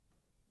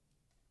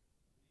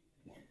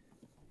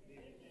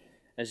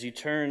As you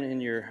turn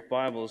in your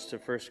Bibles to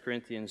 1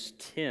 Corinthians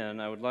 10,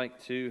 I would like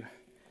to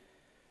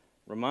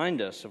remind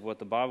us of what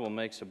the Bible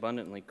makes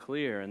abundantly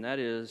clear, and that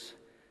is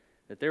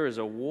that there is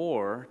a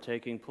war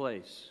taking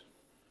place.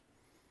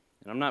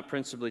 And I'm not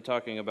principally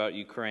talking about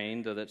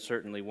Ukraine, though that's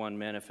certainly one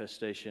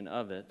manifestation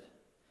of it.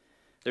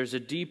 There's a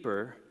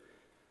deeper,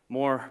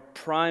 more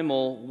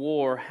primal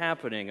war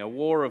happening, a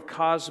war of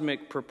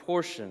cosmic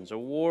proportions, a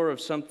war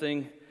of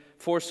something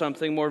for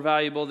something more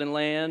valuable than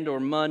land or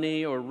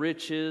money or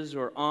riches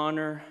or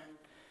honor.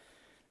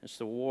 It's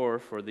the war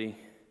for the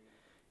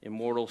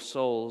immortal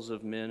souls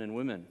of men and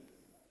women.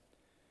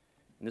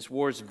 And this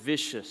war is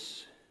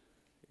vicious.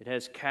 It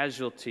has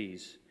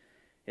casualties.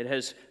 It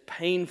has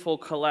painful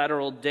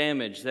collateral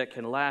damage that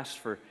can last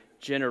for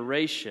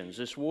generations.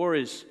 This war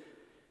is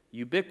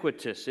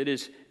ubiquitous. It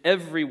is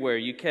everywhere.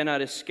 You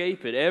cannot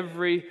escape it.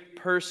 Every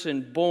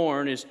person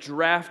born is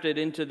drafted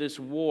into this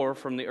war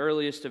from the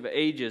earliest of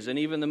ages, and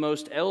even the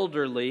most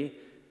elderly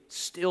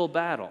still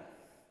battle.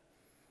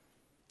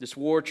 This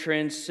war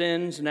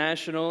transcends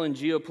national and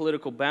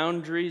geopolitical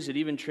boundaries. It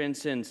even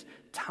transcends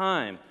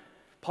time.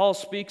 Paul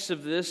speaks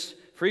of this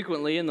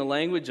frequently in the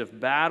language of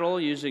battle,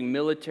 using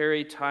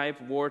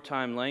military-type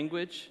wartime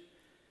language.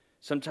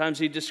 Sometimes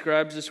he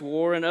describes this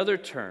war in other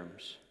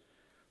terms,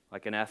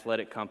 like an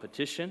athletic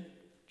competition,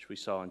 which we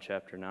saw in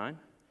chapter 9,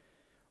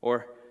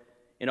 or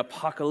in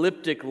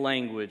apocalyptic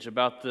language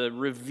about the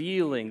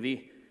revealing,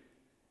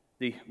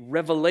 the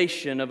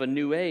revelation of a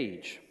new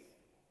age.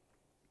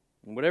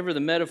 And whatever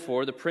the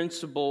metaphor, the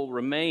principle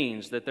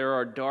remains that there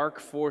are dark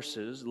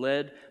forces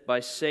led by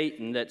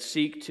Satan that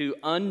seek to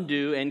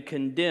undo and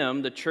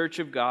condemn the church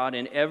of God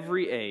in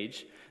every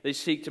age. They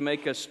seek to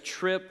make us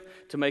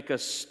trip, to make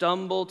us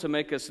stumble, to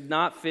make us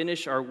not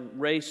finish our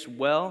race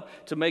well,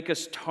 to make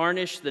us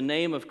tarnish the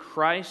name of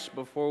Christ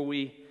before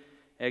we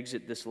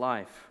exit this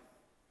life.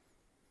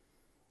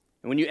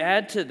 And when you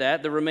add to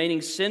that the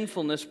remaining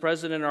sinfulness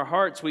present in our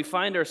hearts, we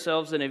find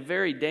ourselves in a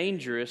very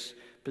dangerous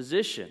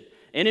position.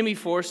 Enemy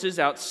forces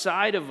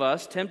outside of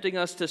us tempting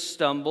us to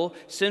stumble,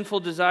 sinful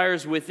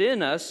desires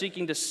within us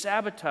seeking to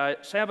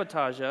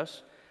sabotage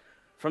us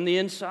from the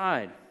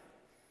inside.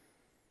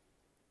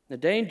 The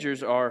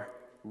dangers are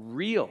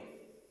real.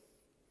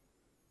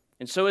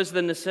 And so is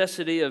the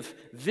necessity of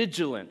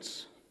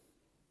vigilance,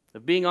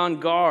 of being on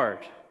guard,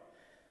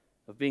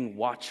 of being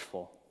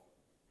watchful.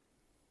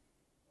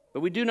 But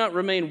we do not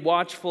remain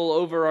watchful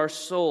over our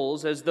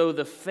souls as though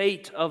the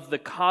fate of the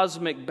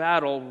cosmic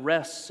battle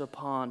rests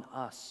upon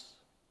us.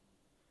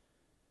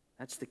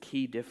 That's the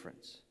key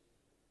difference.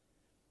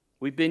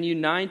 We've been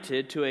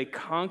united to a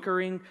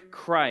conquering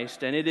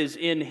Christ, and it is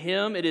in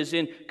Him, it is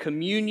in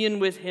communion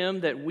with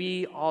Him that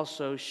we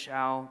also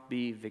shall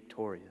be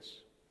victorious.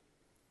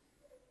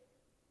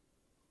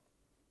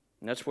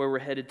 And that's where we're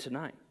headed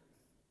tonight.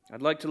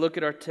 I'd like to look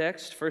at our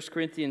text, 1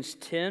 Corinthians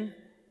 10.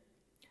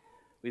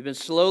 We've been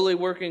slowly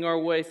working our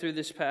way through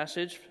this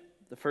passage,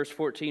 the first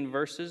 14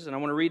 verses, and I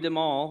want to read them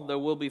all, though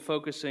we'll be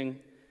focusing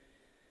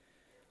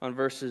on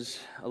verses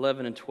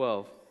 11 and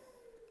 12.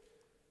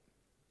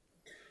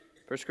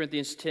 1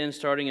 Corinthians 10,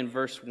 starting in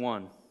verse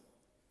 1.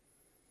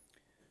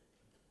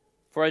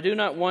 For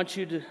I want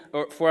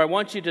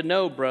you to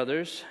know,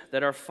 brothers,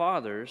 that our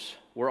fathers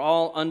were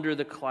all under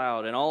the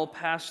cloud, and all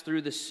passed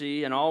through the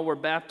sea, and all were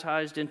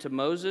baptized into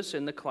Moses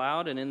in the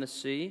cloud and in the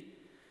sea.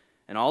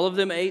 And all of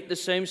them ate the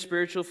same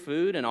spiritual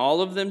food, and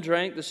all of them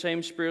drank the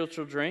same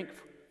spiritual drink.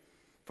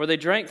 For they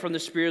drank from the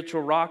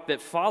spiritual rock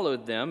that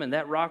followed them, and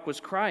that rock was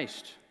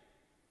Christ.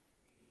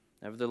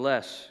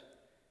 Nevertheless,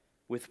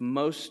 with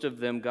most of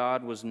them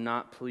God was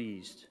not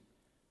pleased,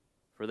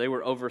 for they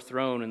were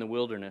overthrown in the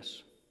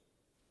wilderness.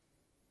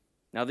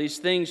 Now these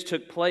things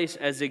took place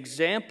as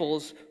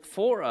examples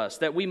for us,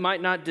 that we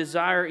might not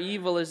desire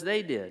evil as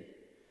they did.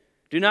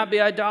 Do not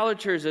be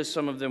idolaters as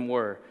some of them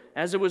were.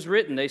 As it was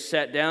written, they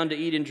sat down to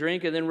eat and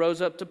drink and then rose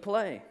up to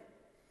play.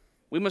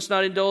 We must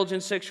not indulge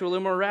in sexual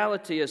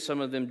immorality as some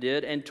of them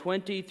did, and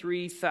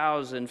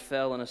 23,000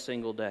 fell in a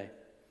single day.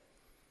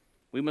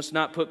 We must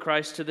not put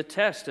Christ to the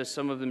test as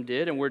some of them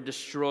did and were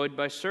destroyed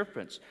by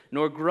serpents,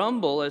 nor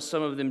grumble as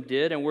some of them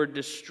did and were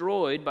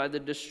destroyed by the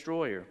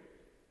destroyer.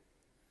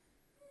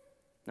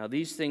 Now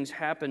these things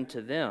happened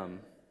to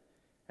them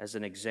as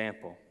an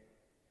example,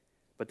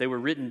 but they were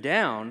written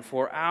down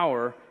for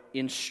our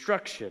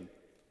instruction,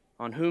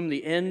 on whom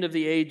the end of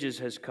the ages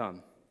has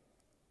come.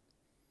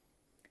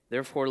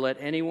 Therefore let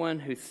anyone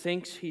who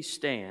thinks he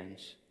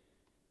stands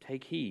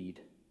take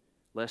heed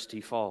lest he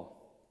fall.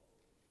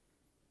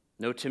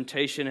 No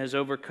temptation has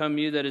overcome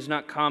you that is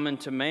not common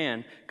to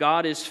man.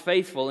 God is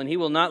faithful, and He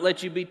will not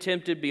let you be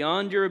tempted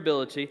beyond your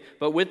ability,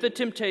 but with the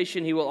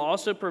temptation He will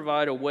also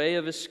provide a way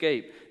of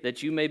escape,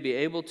 that you may be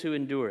able to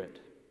endure it.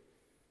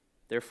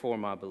 Therefore,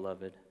 my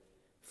beloved,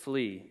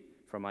 flee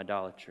from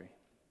idolatry.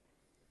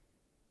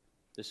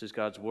 This is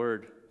God's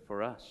word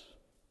for us.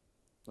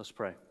 Let's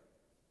pray.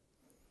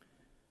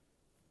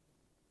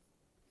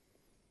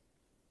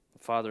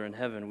 Father in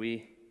heaven,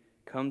 we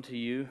come to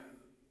you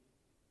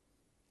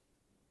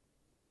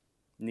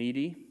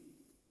needy,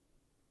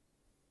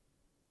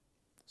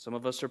 Some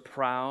of us are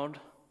proud.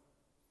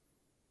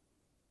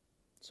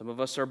 Some of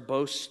us are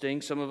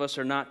boasting. Some of us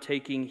are not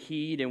taking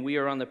heed, and we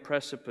are on the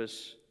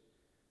precipice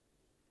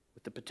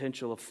with the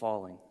potential of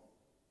falling.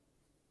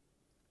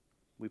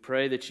 We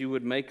pray that you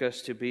would make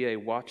us to be a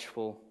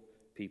watchful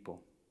people,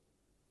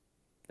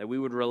 that we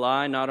would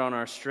rely not on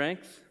our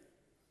strength,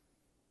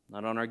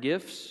 not on our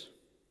gifts,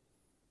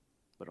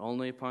 but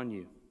only upon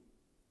you.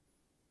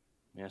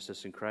 We ask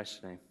this in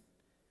Christ's name.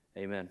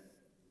 Amen.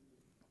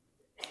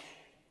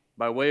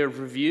 By way of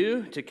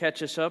review, to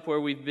catch us up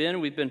where we've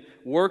been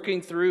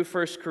working through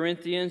 1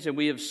 Corinthians, and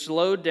we have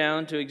slowed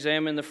down to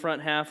examine the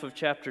front half of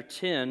chapter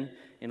 10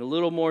 in a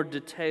little more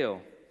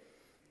detail.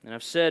 And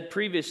I've said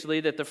previously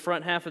that the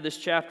front half of this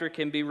chapter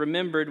can be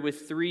remembered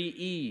with 3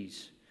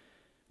 E's.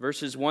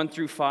 Verses 1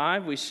 through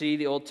 5, we see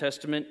the Old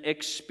Testament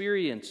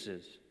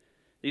experiences.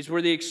 These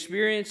were the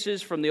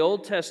experiences from the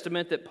Old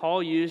Testament that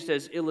Paul used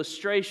as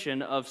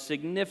illustration of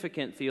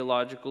significant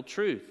theological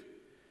truth.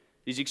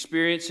 These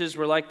experiences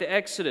were like the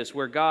Exodus,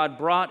 where God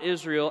brought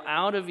Israel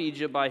out of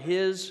Egypt by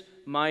His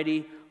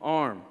mighty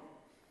arm.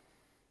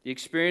 The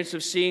experience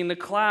of seeing the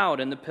cloud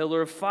and the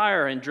pillar of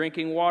fire and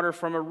drinking water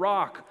from a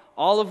rock,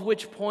 all of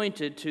which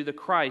pointed to the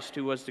Christ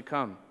who was to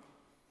come.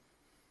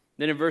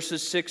 Then in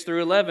verses 6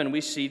 through 11,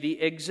 we see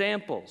the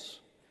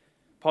examples.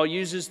 Paul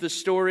uses the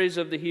stories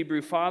of the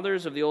Hebrew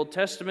fathers of the Old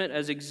Testament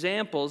as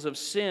examples of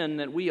sin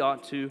that we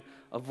ought to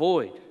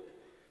avoid.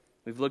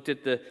 We've looked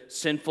at the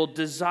sinful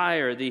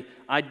desire, the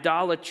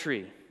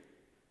idolatry.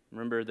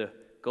 Remember the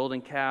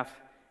golden calf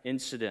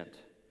incident.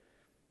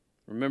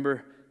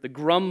 Remember the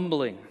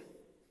grumbling,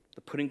 the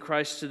putting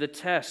Christ to the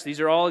test. These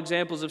are all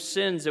examples of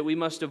sins that we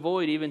must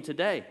avoid even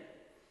today.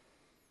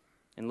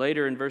 And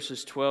later in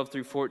verses 12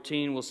 through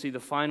 14, we'll see the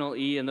final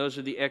E, and those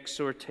are the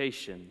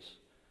exhortations.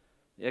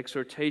 The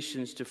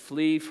exhortations to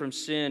flee from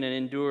sin and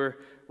endure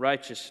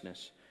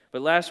righteousness.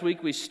 But last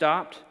week we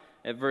stopped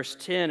at verse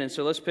 10, and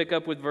so let's pick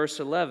up with verse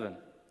 11,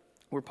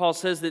 where Paul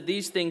says that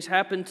these things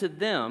happened to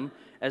them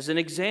as an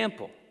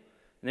example,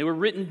 and they were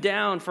written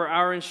down for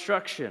our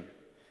instruction.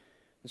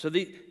 And so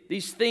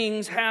these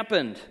things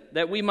happened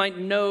that we might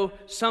know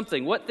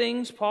something. What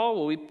things, Paul?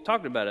 Well, we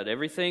talked about it.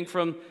 Everything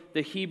from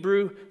the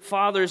Hebrew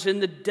fathers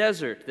in the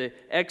desert, the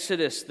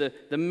Exodus, the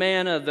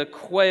manna, the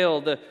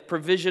quail, the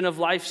provision of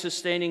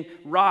life-sustaining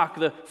rock,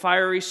 the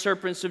fiery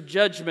serpents of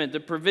judgment,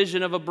 the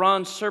provision of a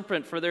bronze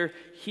serpent for their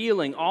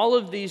healing. All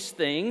of these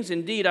things,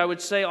 indeed, I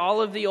would say all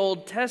of the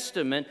Old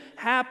Testament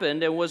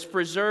happened and was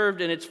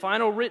preserved in its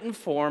final written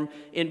form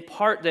in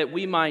part that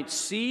we might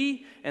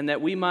see and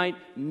that we might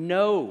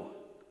know.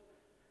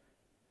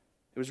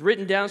 It was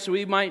written down so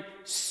we might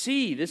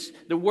see.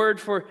 The word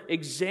for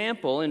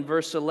example in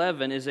verse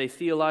 11 is a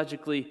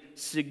theologically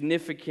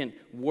significant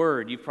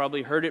word. You've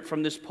probably heard it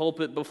from this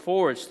pulpit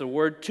before. It's the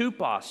word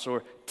tupos,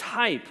 or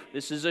type.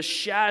 This is a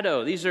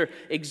shadow. These are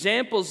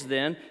examples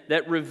then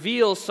that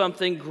reveal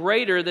something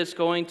greater that's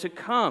going to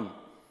come.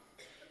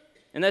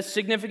 And that's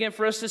significant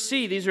for us to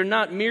see. These are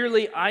not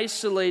merely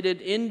isolated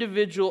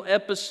individual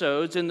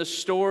episodes in the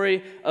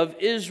story of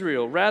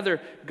Israel. Rather,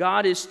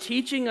 God is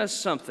teaching us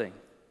something.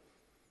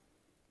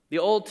 The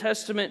Old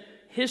Testament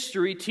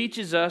history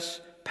teaches us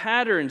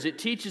patterns. It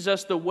teaches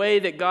us the way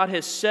that God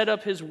has set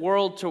up His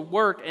world to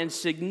work, and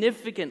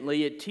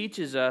significantly, it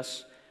teaches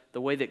us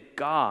the way that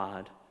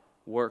God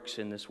works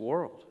in this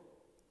world.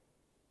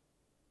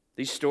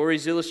 These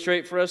stories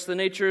illustrate for us the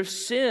nature of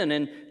sin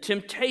and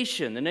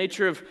temptation, the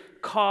nature of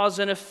cause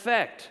and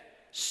effect,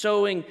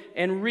 sowing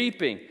and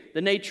reaping, the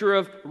nature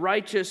of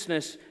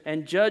righteousness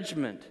and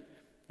judgment,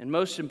 and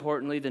most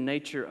importantly, the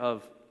nature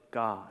of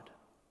God.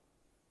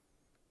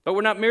 But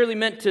we're not merely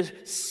meant to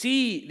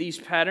see these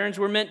patterns,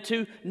 we're meant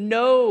to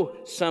know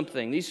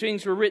something. These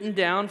things were written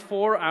down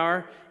for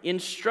our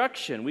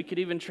instruction. We could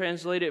even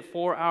translate it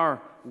for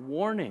our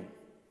warning,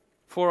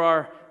 for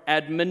our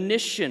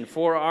admonition,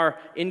 for our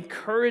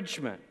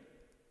encouragement.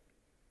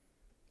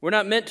 We're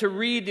not meant to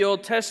read the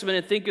Old Testament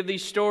and think of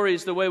these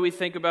stories the way we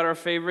think about our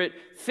favorite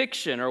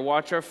fiction or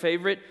watch our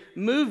favorite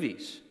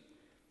movies.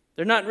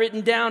 They're not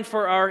written down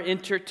for our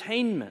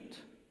entertainment.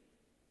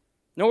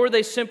 Nor were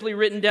they simply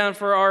written down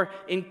for our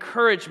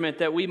encouragement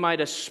that we might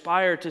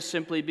aspire to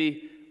simply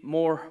be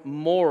more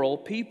moral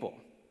people.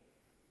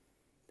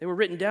 They were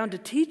written down to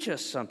teach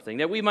us something,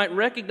 that we might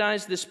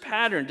recognize this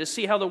pattern, to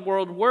see how the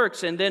world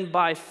works, and then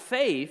by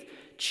faith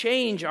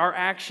change our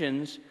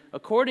actions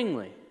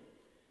accordingly.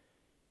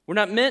 We're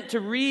not meant to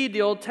read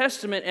the Old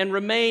Testament and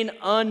remain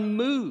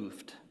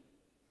unmoved.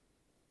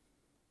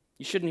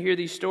 You shouldn't hear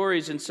these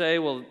stories and say,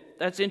 well,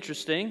 that's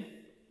interesting.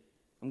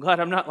 I'm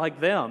glad I'm not like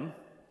them.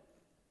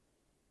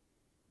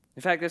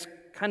 In fact, that's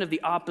kind of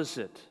the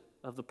opposite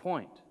of the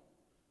point.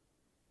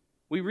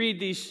 We read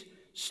these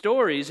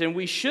stories and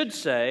we should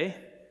say,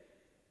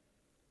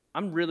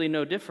 I'm really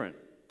no different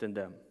than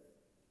them.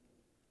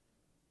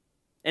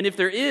 And if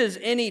there is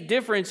any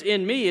difference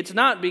in me, it's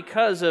not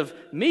because of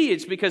me,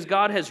 it's because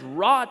God has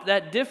wrought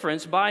that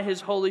difference by His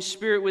Holy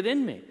Spirit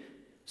within me.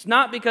 It's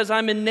not because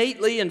I'm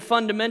innately and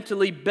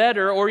fundamentally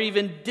better or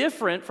even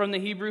different from the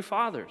Hebrew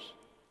fathers.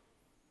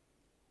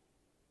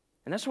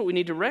 And that's what we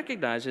need to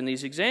recognize in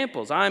these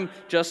examples. I'm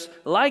just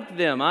like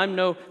them. I'm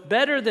no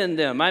better than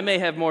them. I may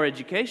have more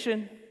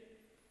education.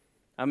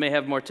 I may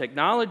have more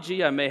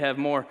technology. I may have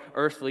more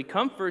earthly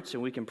comforts,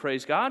 and we can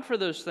praise God for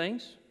those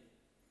things.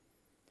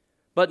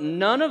 But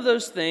none of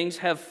those things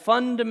have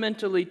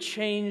fundamentally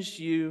changed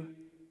you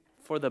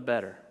for the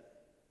better.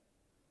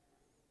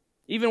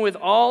 Even with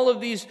all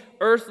of these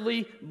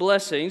earthly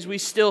blessings, we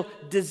still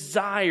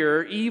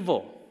desire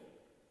evil.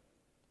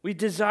 We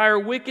desire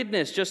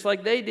wickedness just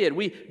like they did.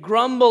 We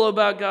grumble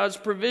about God's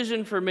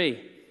provision for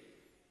me.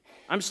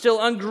 I'm still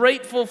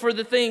ungrateful for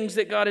the things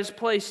that God has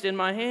placed in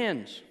my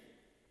hands.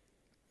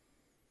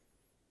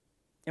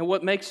 And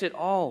what makes it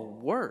all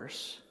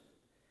worse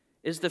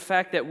is the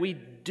fact that we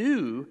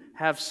do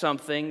have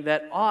something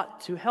that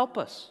ought to help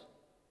us.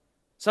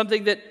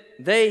 Something that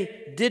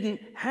they didn't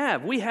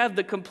have. We have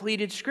the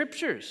completed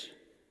Scriptures.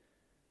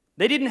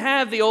 They didn't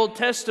have the Old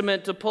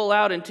Testament to pull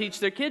out and teach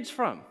their kids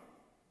from.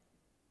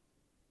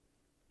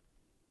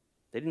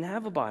 They didn't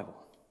have a Bible.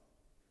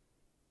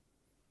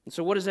 And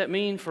so what does that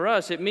mean for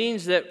us? It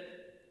means that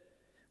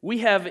we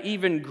have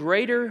even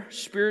greater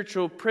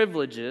spiritual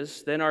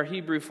privileges than our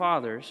Hebrew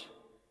fathers,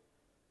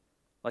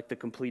 like the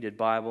completed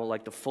Bible,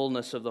 like the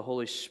fullness of the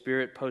Holy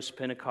Spirit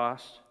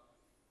post-Pentecost,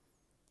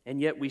 and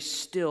yet we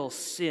still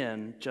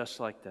sin just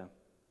like them.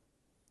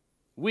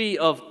 We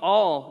of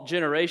all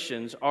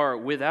generations are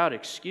without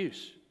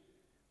excuse.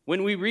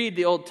 When we read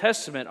the Old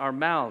Testament, our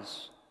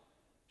mouths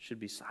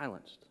should be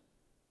silenced.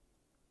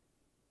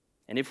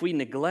 And if we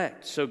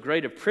neglect so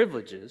great of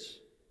privileges,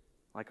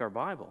 like our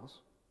Bibles,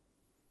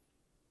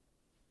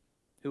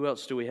 who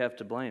else do we have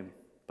to blame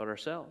but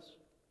ourselves?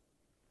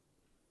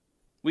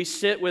 We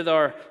sit with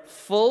our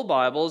full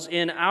Bibles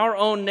in our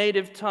own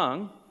native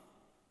tongue,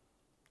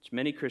 which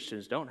many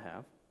Christians don't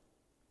have.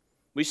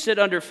 We sit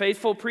under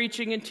faithful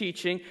preaching and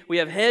teaching. We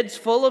have heads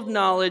full of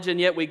knowledge, and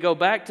yet we go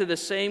back to the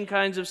same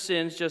kinds of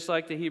sins just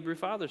like the Hebrew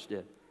fathers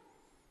did.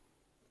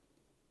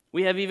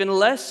 We have even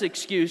less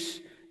excuse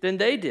than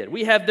they did.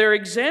 We have their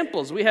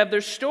examples. We have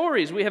their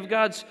stories. We have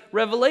God's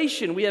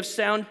revelation. We have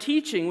sound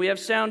teaching. We have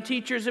sound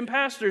teachers and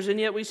pastors, and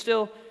yet we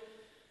still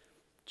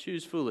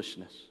choose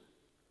foolishness.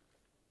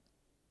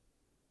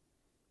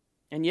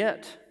 And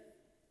yet,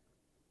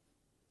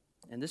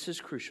 and this is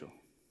crucial,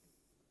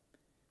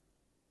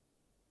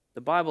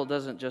 the Bible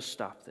doesn't just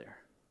stop there.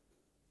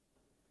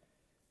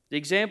 The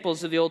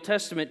examples of the Old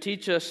Testament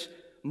teach us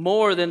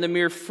more than the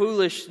mere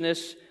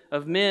foolishness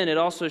of men. It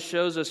also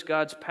shows us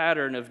God's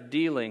pattern of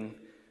dealing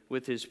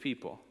with His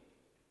people.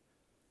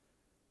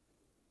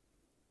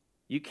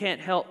 You can't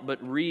help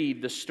but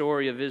read the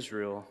story of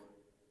Israel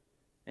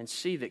and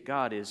see that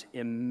God is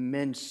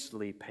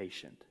immensely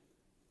patient.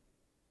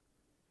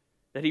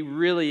 That He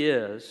really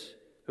is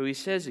who He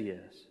says He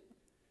is.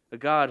 A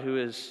God who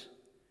is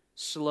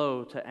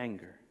slow to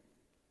anger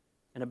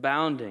and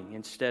abounding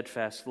in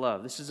steadfast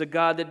love. This is a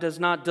God that does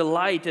not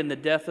delight in the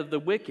death of the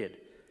wicked,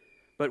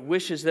 but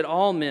wishes that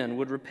all men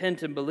would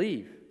repent and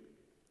believe.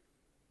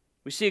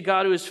 We see a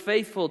God who is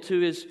faithful to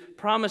His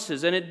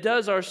promises, and it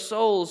does our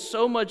souls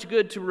so much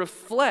good to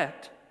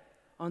reflect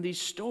on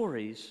these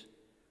stories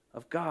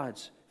of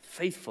God's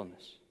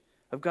faithfulness,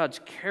 of God's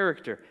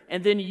character,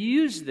 and then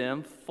use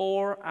them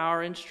for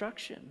our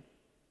instruction.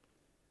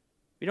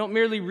 We don't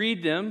merely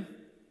read them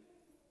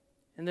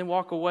and then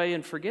walk away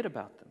and forget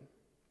about them.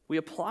 We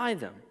apply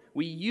them.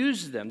 We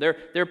use them.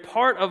 They're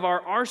part of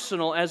our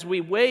arsenal as we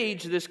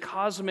wage this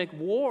cosmic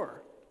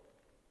war.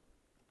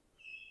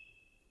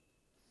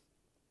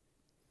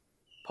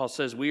 Paul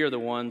says we are the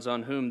ones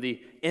on whom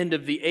the end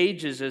of the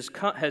ages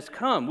has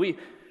come.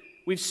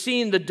 We've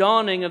seen the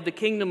dawning of the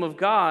kingdom of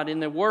God in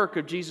the work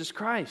of Jesus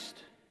Christ.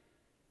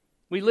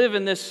 We live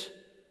in this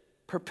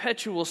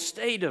perpetual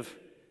state of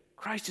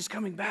Christ is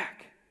coming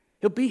back.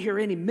 He'll be here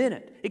any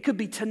minute. It could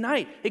be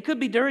tonight. It could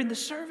be during the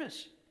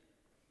service.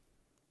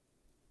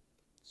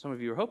 Some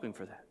of you are hoping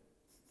for that.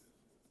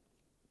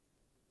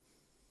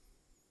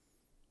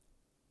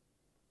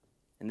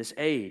 In this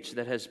age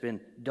that has been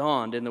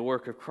dawned in the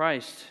work of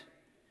Christ,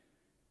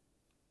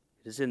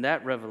 it is in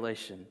that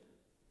revelation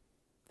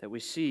that we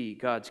see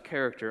God's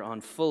character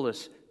on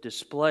fullest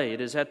display.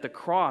 It is at the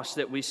cross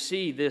that we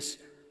see this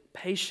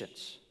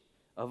patience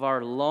of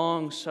our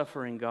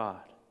long-suffering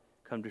God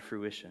come to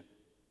fruition.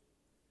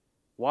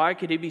 Why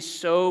could He be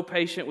so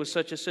patient with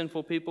such a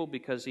sinful people?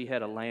 Because He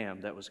had a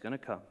lamb that was going to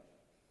come,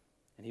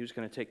 and He was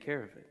going to take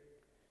care of it.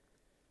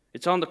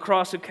 It's on the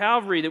cross of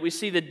Calvary that we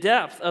see the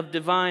depth of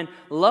divine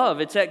love.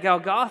 It's at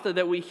Golgotha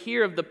that we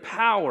hear of the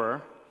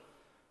power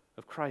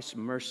of Christ's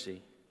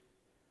mercy.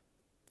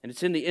 And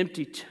it's in the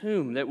empty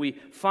tomb that we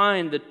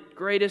find the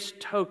greatest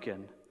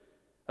token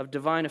of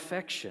divine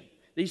affection.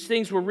 These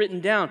things were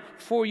written down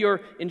for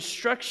your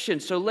instruction,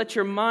 so let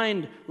your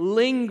mind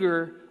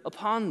linger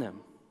upon them.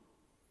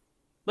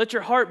 Let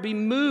your heart be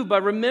moved by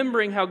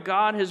remembering how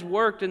God has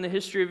worked in the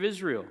history of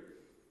Israel,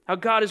 how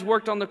God has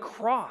worked on the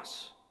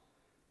cross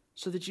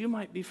so that you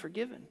might be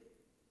forgiven.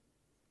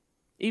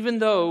 Even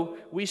though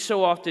we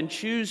so often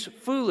choose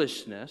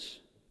foolishness,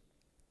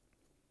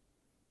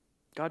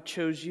 God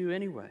chose you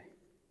anyway.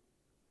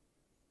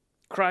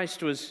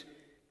 Christ was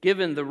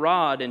given the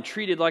rod and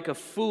treated like a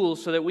fool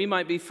so that we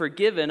might be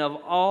forgiven of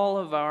all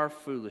of our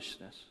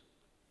foolishness.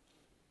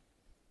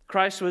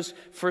 Christ was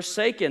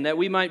forsaken that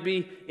we might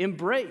be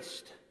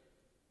embraced.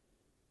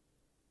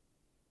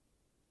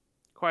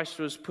 Christ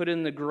was put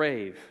in the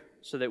grave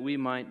so that we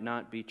might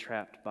not be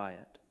trapped by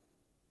it.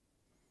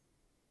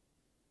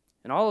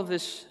 And all of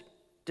this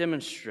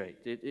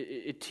demonstrates,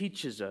 it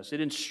teaches us,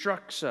 it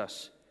instructs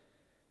us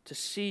to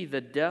see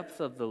the depth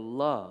of the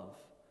love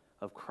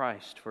of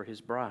Christ for His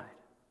bride,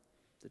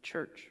 the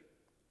church.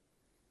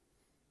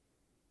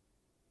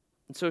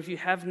 And so if you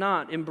have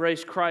not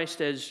embraced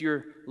Christ as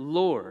your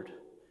Lord,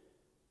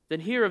 then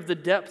hear of the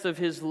depth of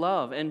His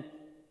love and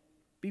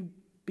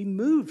be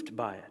moved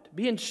by it.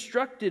 Be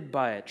instructed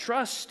by it.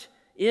 Trust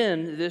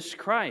in this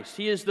Christ.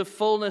 He is the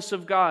fullness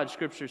of God,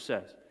 Scripture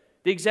says.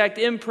 The exact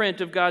imprint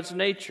of God's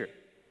nature.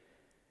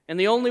 And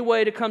the only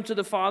way to come to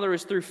the Father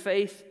is through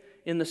faith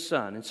in the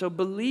Son. And so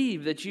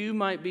believe that you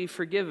might be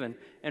forgiven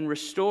and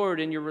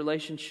restored in your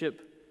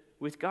relationship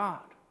with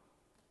God.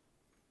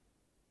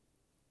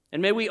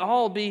 And may we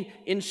all be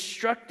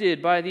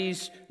instructed by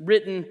these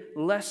written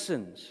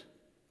lessons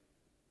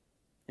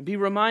and be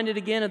reminded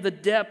again of the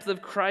depth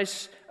of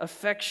Christ's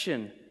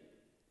affection,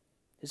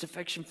 His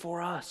affection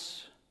for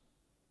us,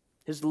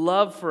 His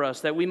love for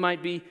us, that we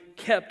might be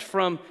kept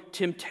from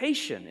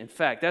temptation. In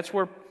fact, that's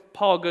where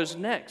Paul goes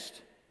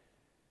next.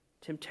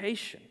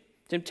 Temptation.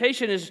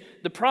 Temptation is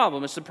the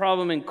problem. It's the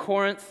problem in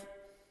Corinth.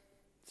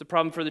 It's the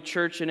problem for the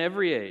church in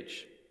every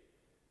age.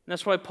 And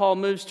that's why Paul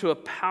moves to a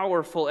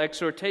powerful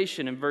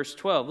exhortation in verse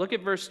 12. Look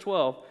at verse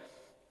 12,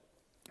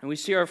 and we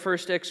see our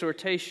first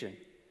exhortation.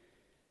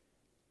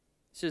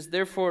 It says,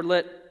 "Therefore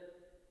let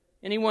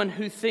anyone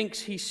who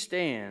thinks he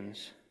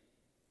stands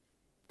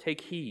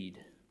take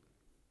heed,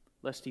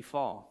 lest he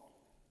fall."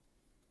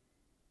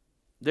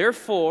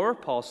 Therefore,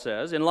 Paul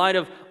says, in light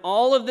of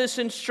all of this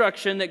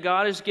instruction that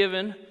God has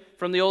given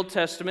from the Old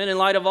Testament, in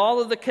light of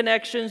all of the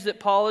connections that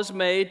Paul has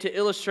made to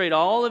illustrate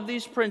all of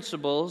these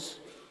principles,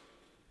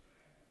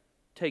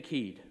 take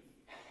heed.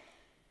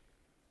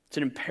 It's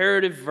an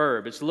imperative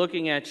verb. It's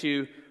looking at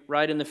you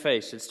right in the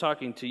face. It's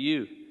talking to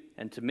you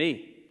and to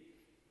me.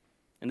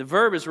 And the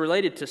verb is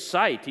related to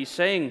sight. He's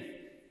saying,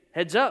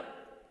 heads up,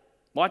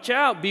 watch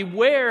out,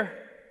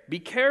 beware, be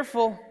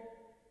careful.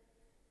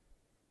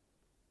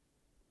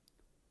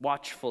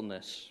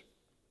 Watchfulness.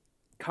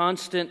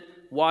 Constant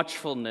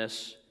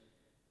watchfulness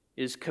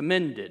is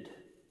commended.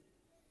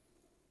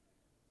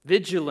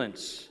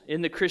 Vigilance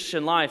in the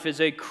Christian life is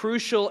a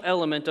crucial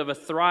element of a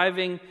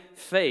thriving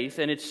faith,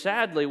 and it's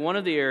sadly one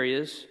of the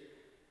areas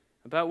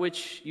about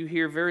which you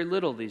hear very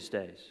little these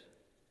days.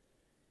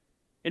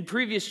 In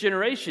previous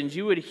generations,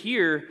 you would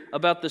hear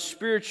about the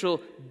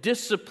spiritual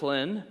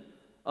discipline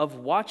of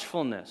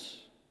watchfulness.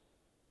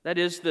 That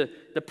is the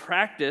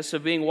practice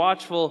of being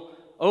watchful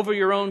over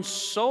your own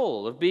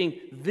soul, of being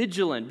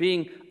vigilant,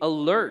 being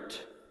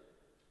alert.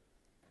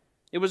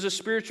 It was a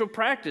spiritual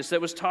practice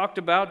that was talked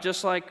about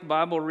just like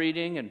Bible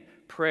reading and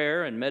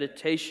prayer and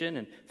meditation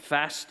and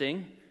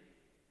fasting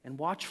and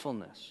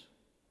watchfulness.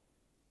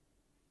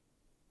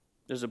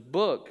 There's a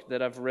book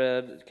that I've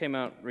read that came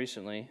out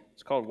recently.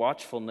 It's called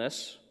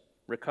Watchfulness,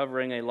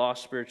 Recovering a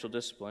Lost Spiritual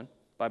Discipline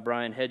by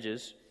Brian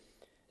Hedges.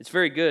 It's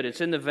very good.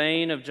 It's in the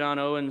vein of John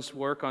Owen's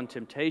work on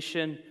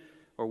temptation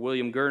or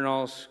William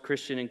Gurnall's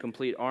Christian in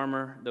Complete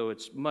Armor, though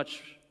it's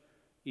much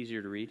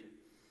easier to read.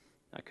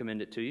 I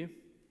commend it to you.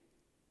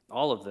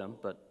 All of them,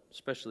 but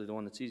especially the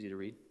one that's easy to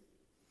read.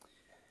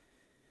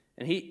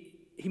 And he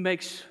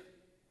makes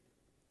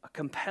a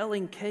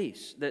compelling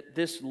case that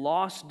this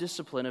lost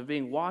discipline of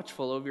being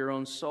watchful over your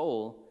own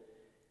soul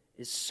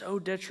is so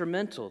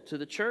detrimental to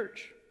the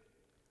church.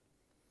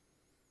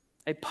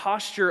 A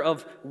posture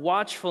of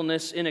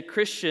watchfulness in a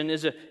Christian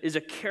is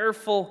a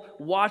careful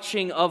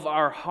watching of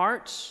our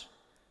hearts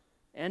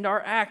and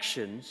our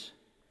actions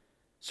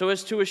so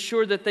as to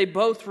assure that they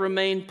both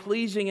remain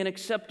pleasing and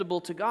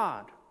acceptable to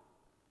God.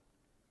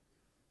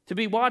 To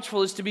be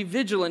watchful is to be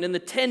vigilant in the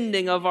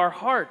tending of our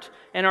heart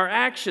and our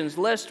actions,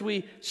 lest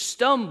we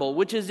stumble,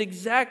 which is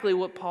exactly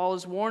what Paul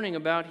is warning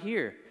about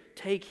here.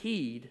 Take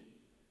heed,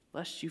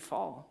 lest you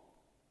fall.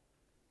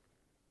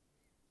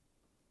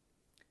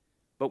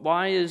 But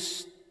why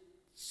is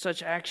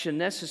such action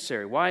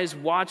necessary? Why is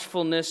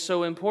watchfulness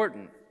so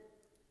important?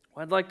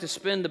 Well, I'd like to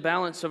spend the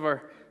balance of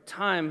our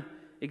time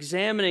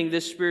examining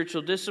this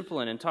spiritual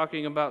discipline and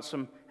talking about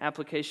some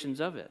applications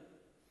of it.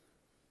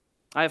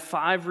 I have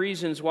 5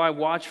 reasons why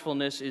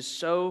watchfulness is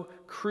so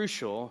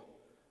crucial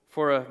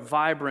for a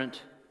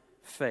vibrant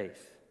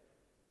faith.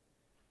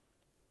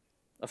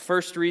 A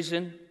first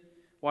reason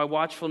why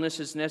watchfulness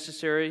is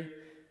necessary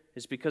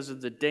is because of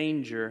the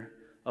danger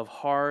of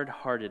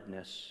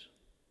hard-heartedness.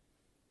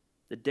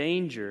 The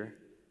danger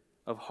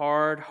of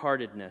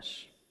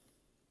hard-heartedness.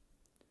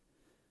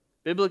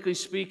 Biblically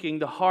speaking,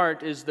 the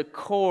heart is the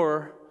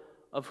core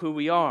of who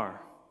we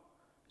are.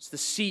 It's the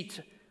seat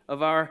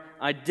of our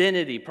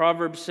identity.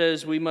 Proverbs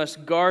says we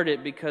must guard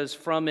it because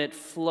from it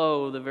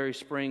flow the very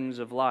springs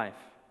of life.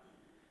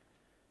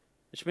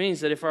 Which means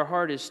that if our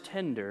heart is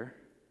tender,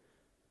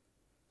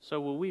 so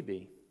will we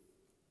be.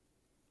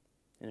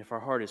 And if our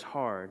heart is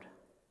hard,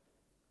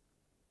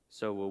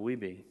 so will we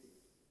be.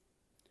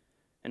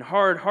 And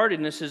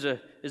hard-heartedness is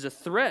a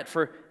threat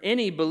for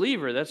any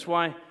believer. That's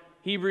why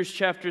Hebrews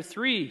chapter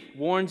 3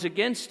 warns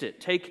against it.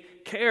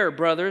 Take care,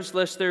 brothers,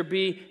 lest there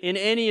be in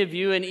any of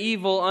you an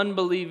evil,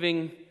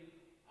 unbelieving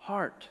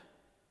heart,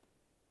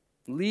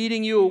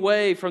 leading you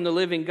away from the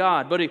living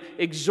God. But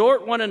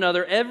exhort one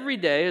another every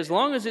day, as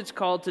long as it's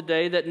called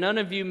today, that none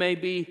of you may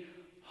be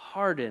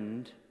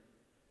hardened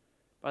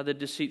by the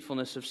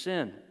deceitfulness of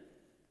sin.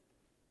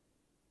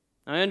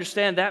 Now, I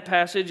understand that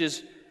passage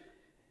is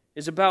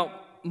about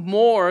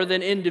more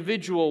than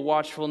individual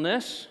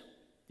watchfulness.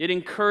 It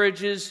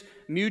encourages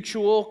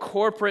mutual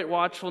corporate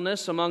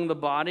watchfulness among the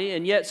body,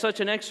 and yet such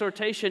an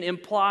exhortation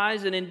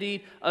implies and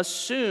indeed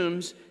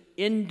assumes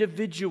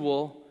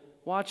individual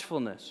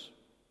watchfulness.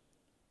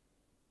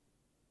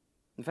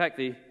 In fact,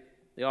 the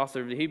author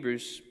of the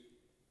Hebrews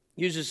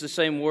uses the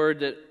same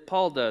word that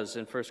Paul does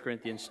in 1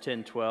 Corinthians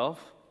 10:12.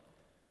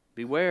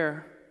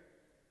 Beware,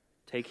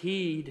 take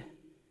heed,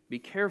 be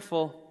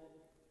careful,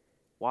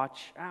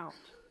 watch out.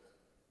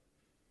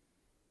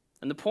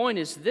 And the point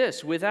is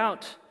this: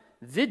 without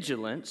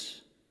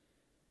vigilance,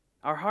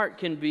 our heart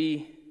can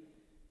be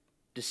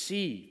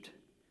deceived.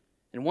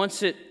 And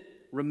once it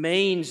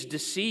remains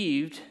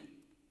deceived,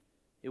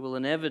 it will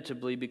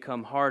inevitably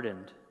become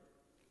hardened.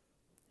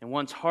 And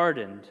once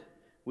hardened,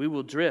 we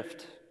will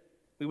drift.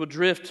 We will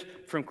drift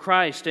from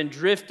Christ, and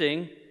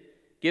drifting,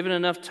 given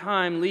enough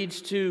time,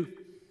 leads to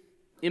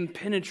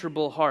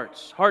impenetrable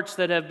hearts, hearts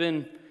that have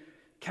been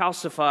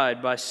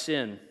calcified by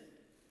sin.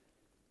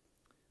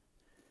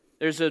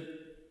 There's a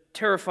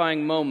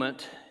terrifying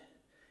moment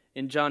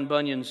in John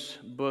Bunyan's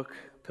book,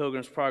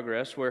 Pilgrim's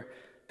Progress, where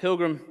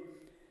Pilgrim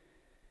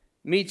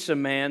meets a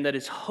man that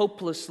is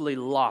hopelessly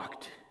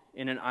locked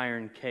in an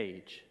iron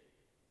cage.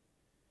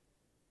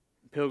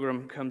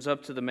 Pilgrim comes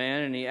up to the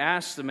man and he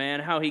asks the man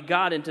how he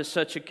got into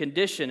such a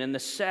condition, and the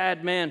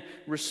sad man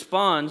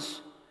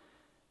responds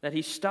that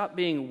he stopped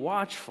being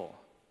watchful.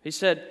 He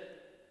said,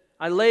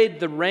 "I laid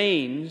the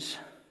reins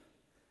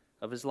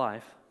of his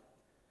life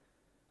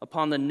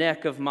upon the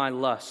neck of my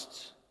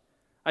lusts.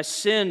 I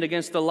sinned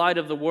against the light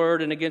of the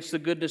Word and against the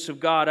goodness of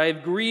God. I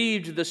have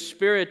grieved the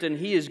Spirit, and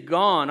He is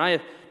gone. I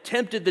have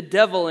tempted the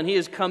devil, and he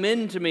has come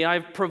into me. I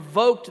have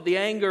provoked the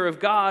anger of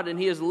God, and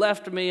He has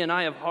left me, and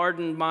I have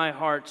hardened my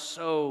heart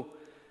so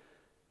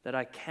that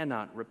I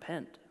cannot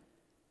repent."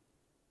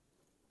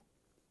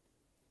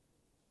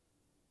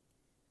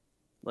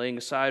 Laying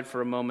aside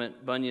for a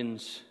moment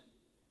Bunyan's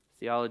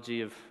theology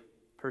of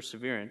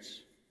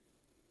perseverance,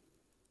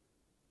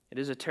 it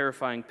is a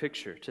terrifying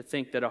picture to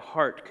think that a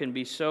heart can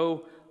be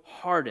so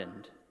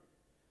hardened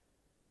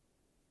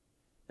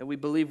that we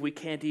believe we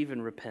can't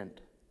even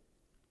repent.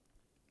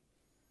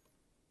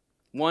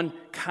 One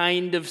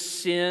kind of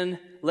sin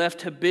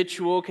left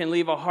habitual can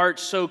leave a heart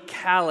so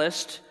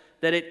calloused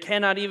that it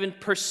cannot even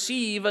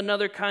perceive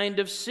another kind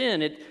of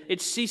sin.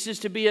 It ceases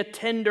to be a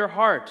tender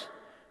heart,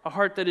 a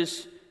heart that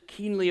is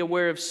keenly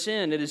aware of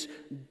sin. It is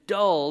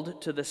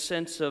dulled to the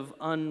sense of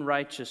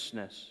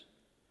unrighteousness,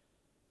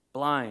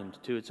 blind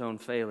to its own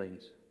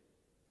failings.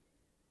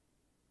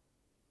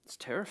 It's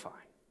terrifying.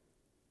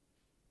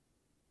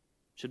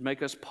 It should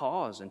make us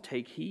pause and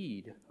take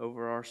heed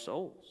over our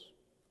souls.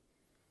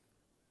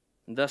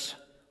 And thus,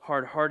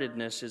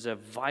 hard-heartedness is a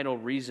vital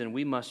reason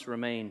we must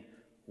remain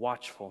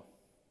watchful.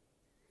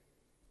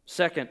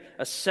 Second,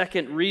 a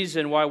second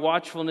reason why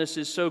watchfulness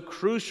is so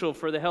crucial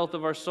for the health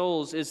of our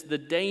souls is the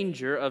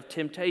danger of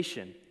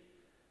temptation.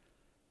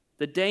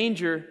 The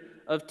danger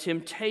of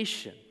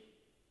temptation.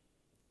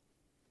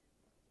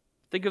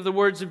 Think of the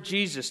words of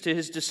Jesus to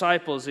His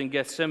disciples in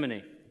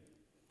Gethsemane.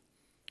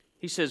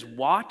 He says,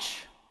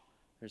 "Watch,"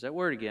 there's that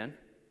word again,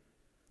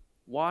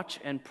 "watch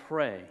and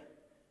pray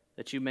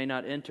that you may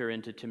not enter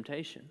into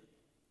temptation."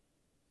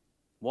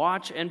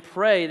 Watch and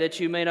pray that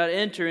you may not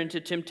enter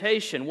into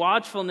temptation.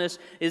 Watchfulness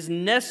is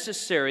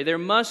necessary. There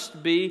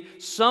must be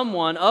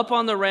someone up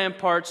on the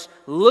ramparts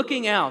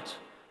looking out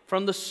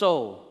from the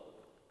soul.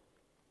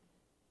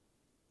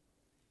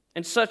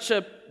 And such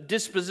a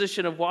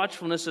disposition of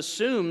watchfulness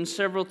assumes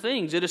several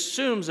things. It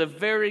assumes a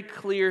very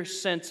clear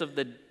sense of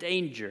the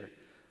danger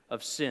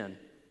of sin.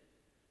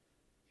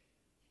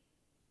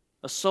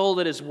 A soul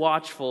that is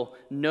watchful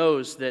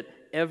knows that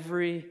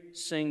every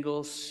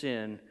single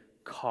sin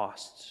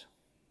costs.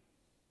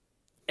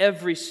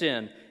 Every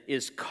sin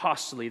is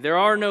costly. There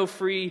are no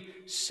free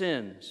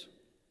sins.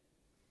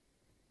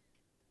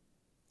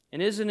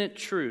 And isn't it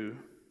true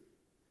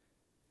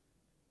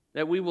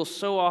that we will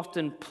so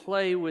often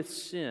play with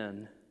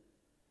sin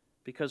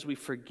because we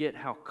forget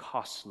how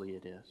costly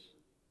it is?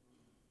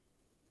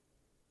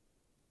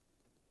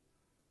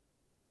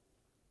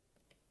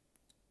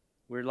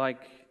 We're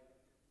like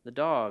the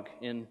dog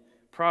in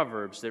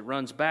Proverbs that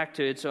runs back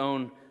to its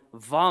own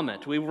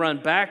vomit. We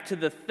run back to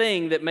the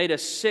thing that made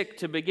us sick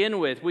to begin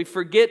with. We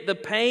forget the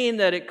pain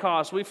that it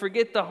cost. We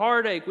forget the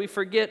heartache. We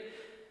forget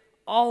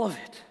all of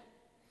it.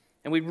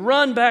 And we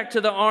run back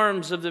to the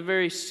arms of the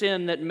very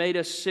sin that made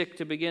us sick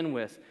to begin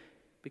with.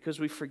 because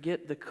we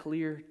forget the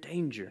clear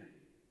danger.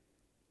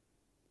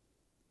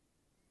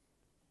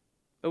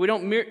 But we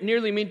don't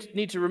nearly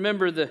need to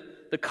remember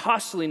the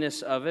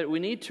costliness of it. We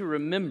need to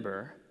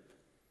remember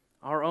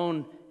our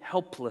own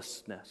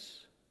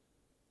helplessness.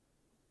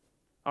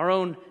 Our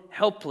own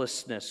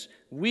helplessness.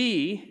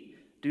 We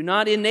do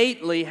not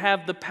innately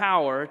have the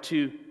power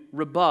to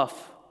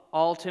rebuff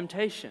all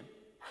temptation.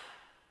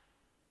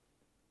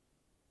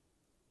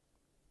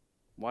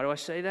 Why do I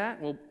say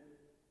that? Well,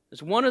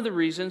 it's one of the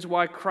reasons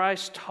why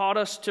Christ taught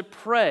us to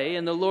pray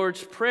in the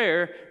Lord's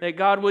Prayer that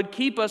God would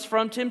keep us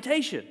from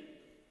temptation.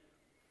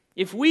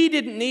 If we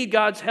didn't need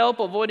God's help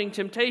avoiding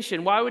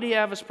temptation, why would He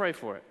have us pray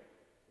for it?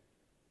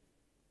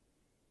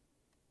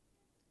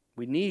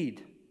 We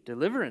need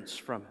deliverance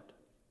from it.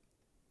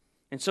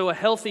 And so a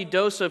healthy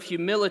dose of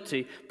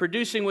humility,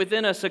 producing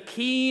within us a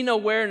keen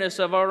awareness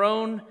of our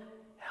own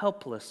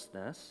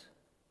helplessness,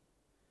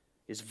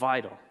 is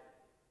vital.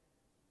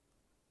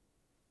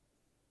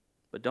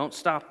 But don't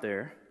stop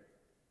there.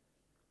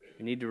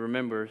 We need to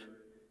remember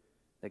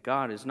that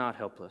God is not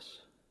helpless.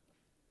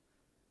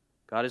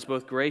 God is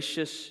both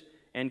gracious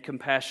and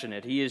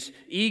compassionate. He is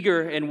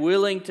eager and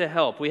willing to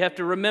help. We have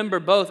to remember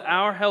both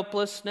our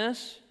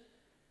helplessness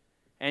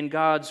and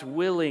God's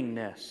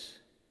willingness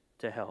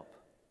to help.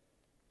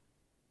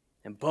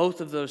 And both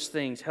of those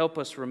things help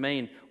us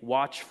remain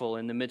watchful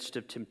in the midst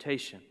of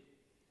temptation.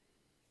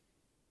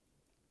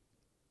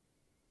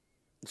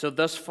 So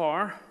thus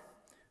far,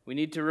 we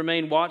need to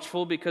remain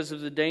watchful because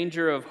of the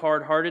danger of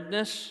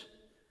hard-heartedness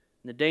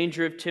and the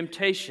danger of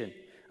temptation.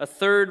 A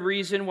third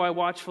reason why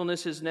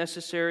watchfulness is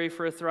necessary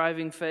for a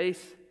thriving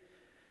faith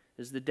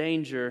is the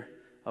danger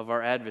of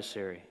our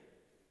adversary.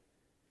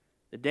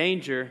 The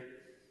danger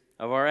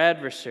of our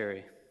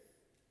adversary.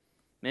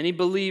 Many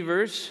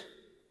believers,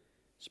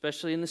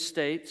 especially in the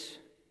States,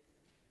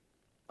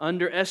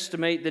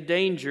 underestimate the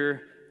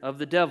danger of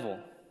the devil.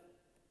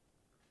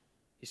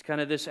 He's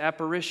kind of this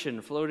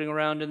apparition floating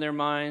around in their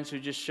minds who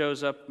just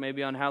shows up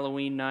maybe on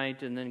Halloween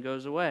night and then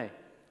goes away.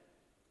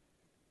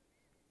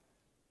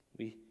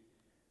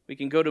 We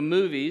can go to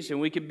movies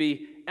and we can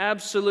be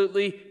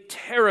absolutely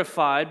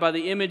terrified by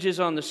the images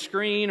on the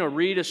screen, or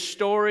read a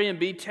story and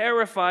be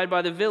terrified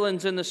by the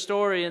villains in the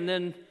story and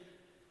then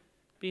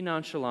be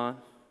nonchalant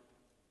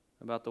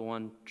about the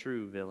one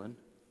true villain.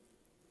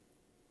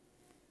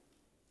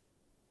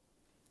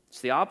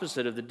 It's the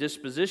opposite of the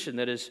disposition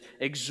that is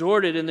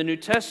exhorted in the New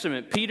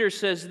Testament. Peter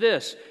says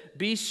this,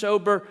 be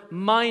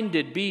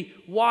sober-minded, be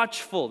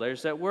watchful.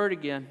 There's that word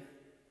again.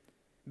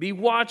 Be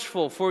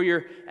watchful, for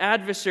your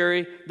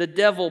adversary, the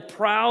devil,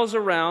 prowls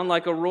around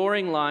like a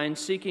roaring lion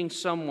seeking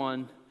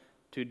someone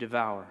to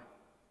devour.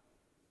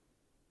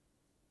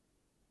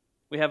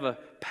 We have a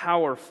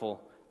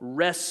powerful,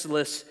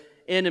 restless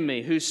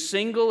enemy whose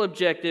single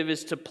objective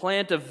is to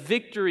plant a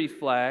victory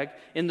flag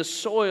in the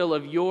soil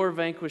of your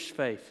vanquished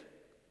faith.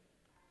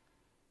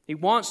 He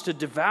wants to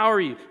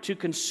devour you, to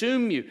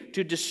consume you,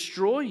 to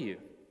destroy you.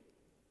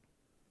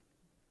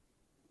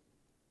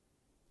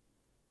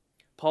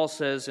 Paul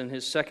says in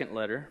his second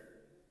letter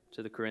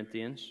to the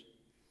Corinthians,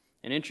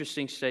 an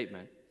interesting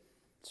statement.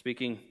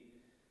 Speaking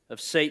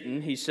of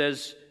Satan, he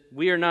says,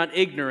 we are not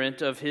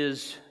ignorant of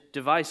his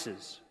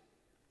devices.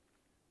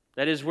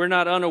 That is, we're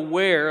not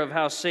unaware of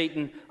how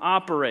Satan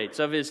operates,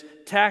 of his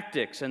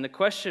tactics. And the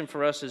question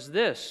for us is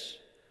this,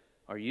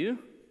 are you?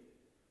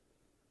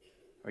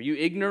 Are you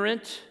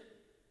ignorant?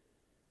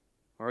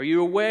 Or are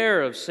you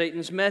aware of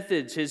Satan's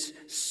methods, his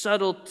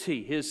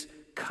subtlety, his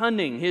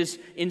cunning, his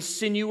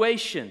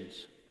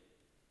insinuations?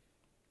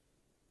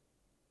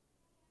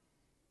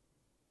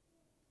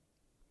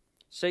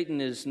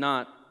 Satan is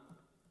not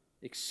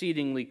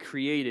exceedingly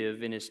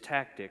creative in his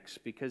tactics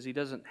because he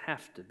doesn't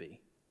have to be.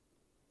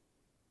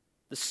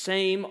 The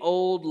same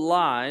old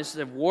lies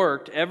have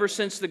worked ever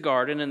since the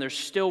garden, and they're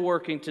still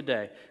working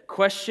today.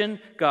 Question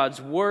God's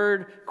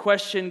word,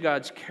 question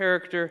God's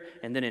character,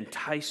 and then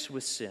entice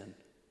with sin.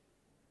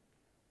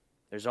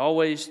 There's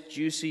always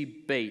juicy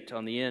bait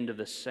on the end of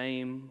the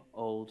same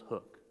old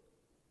hook.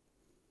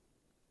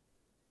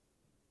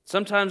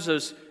 Sometimes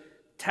those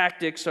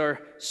tactics are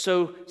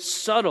so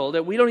subtle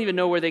that we don't even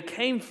know where they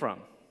came from.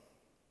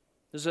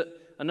 There's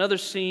another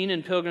scene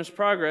in Pilgrim's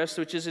Progress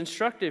which is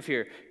instructive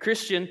here.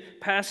 Christian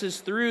passes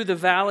through the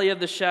valley of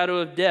the shadow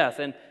of death,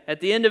 and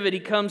at the end of it he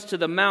comes to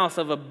the mouth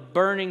of a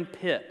burning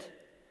pit.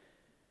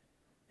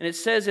 And it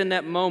says in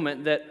that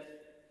moment that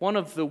one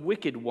of the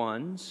wicked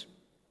ones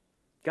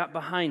got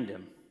behind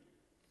him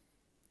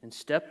and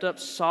stepped up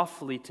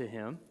softly to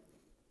him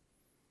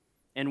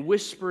and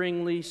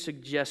whisperingly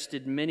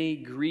suggested many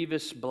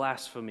grievous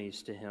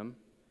blasphemies to him,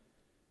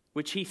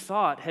 which he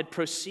thought had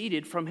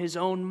proceeded from his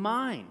own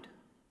mind.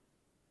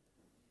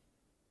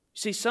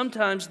 See,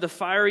 sometimes the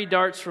fiery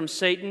darts from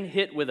Satan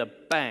hit with a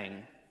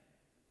bang,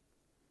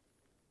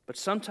 but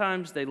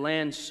sometimes they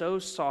land so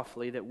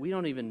softly that we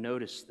don't even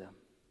notice them.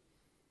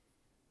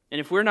 And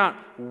if we're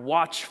not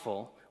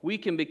watchful, we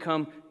can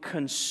become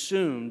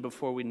consumed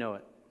before we know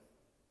it.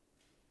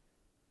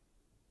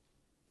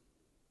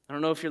 I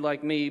don't know if you're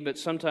like me, but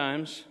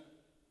sometimes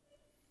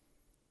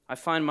I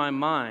find my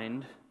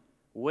mind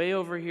way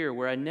over here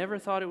where I never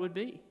thought it would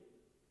be.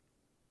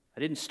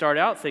 I didn't start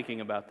out thinking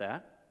about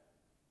that.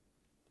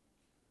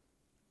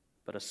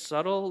 But a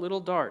subtle little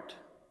dart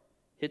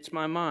hits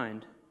my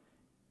mind,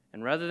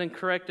 and rather than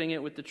correcting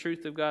it with the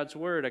truth of God's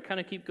Word, I kind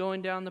of keep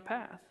going down the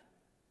path.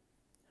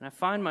 And I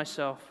find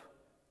myself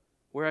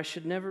where I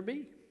should never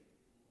be.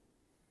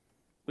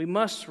 We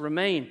must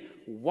remain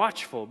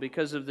watchful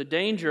because of the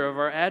danger of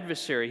our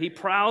adversary. He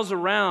prowls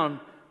around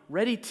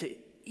ready to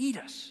eat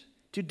us,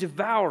 to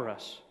devour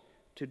us,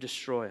 to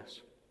destroy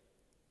us.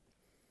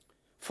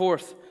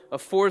 A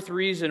fourth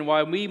reason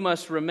why we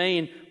must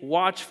remain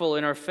watchful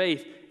in our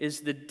faith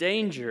is the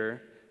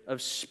danger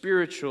of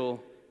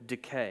spiritual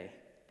decay.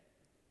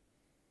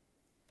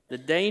 The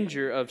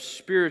danger of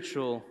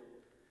spiritual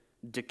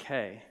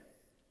decay.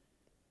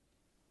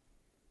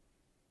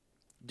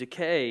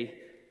 Decay,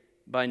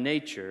 by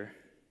nature,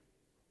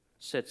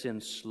 sets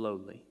in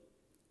slowly.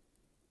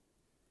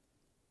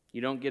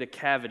 You don't get a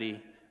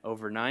cavity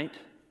overnight.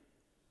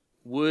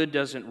 Wood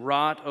doesn't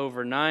rot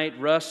overnight.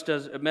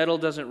 Metal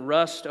doesn't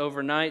rust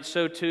overnight.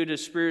 So too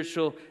does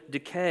spiritual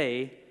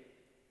decay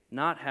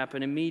not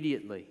happen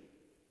immediately.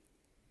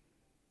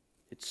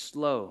 It's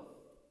slow,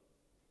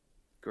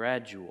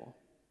 gradual.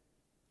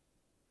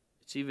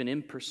 It's even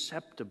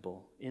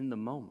imperceptible in the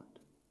moment.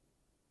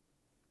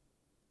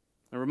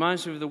 It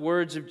reminds me of the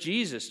words of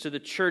Jesus to the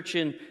church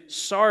in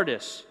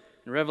Sardis.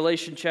 In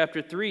Revelation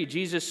chapter 3,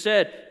 Jesus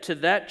said to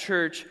that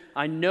church,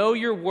 "I know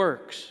your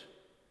works.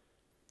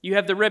 You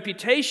have the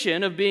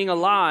reputation of being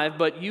alive,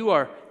 but you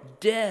are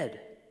dead.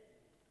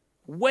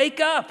 Wake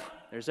up."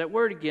 There's that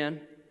word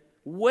again.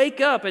 Wake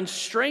up and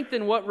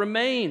strengthen what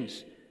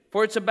remains,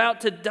 for it's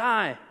about to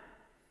die.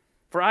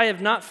 For I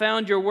have not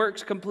found your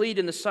works complete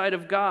in the sight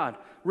of God.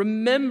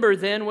 Remember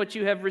then what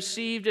you have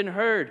received and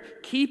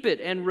heard. Keep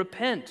it and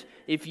repent.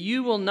 If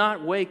you will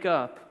not wake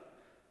up,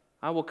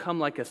 I will come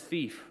like a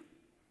thief,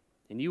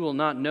 and you will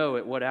not know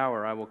at what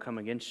hour I will come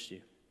against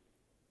you.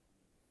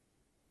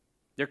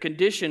 Their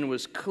condition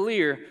was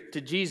clear to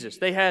Jesus.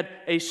 They had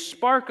a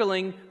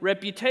sparkling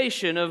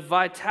reputation of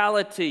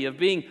vitality, of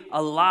being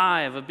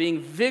alive, of being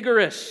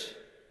vigorous.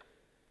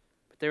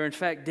 But they were in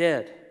fact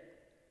dead.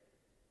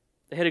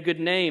 They had a good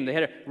name. They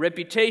had a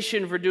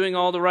reputation for doing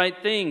all the right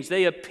things.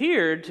 They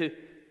appeared to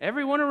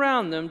everyone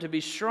around them to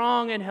be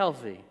strong and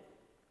healthy.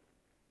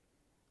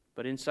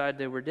 But inside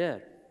they were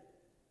dead.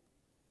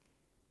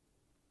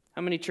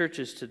 How many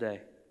churches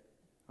today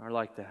are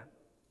like that?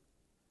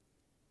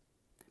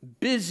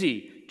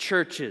 Busy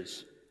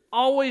churches,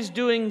 always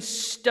doing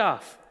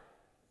stuff,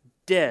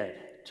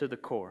 dead to the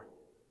core.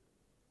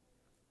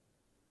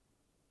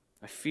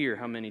 I fear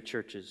how many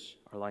churches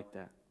are like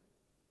that.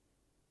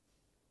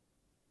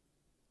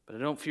 But I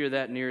don't fear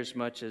that near as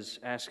much as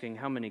asking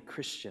how many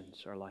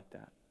Christians are like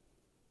that.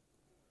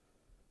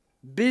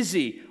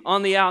 Busy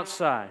on the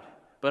outside,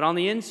 but on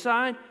the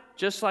inside,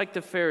 just like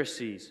the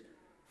Pharisees,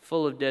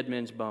 full of dead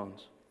men's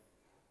bones.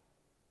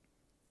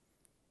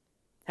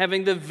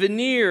 Having the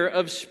veneer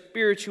of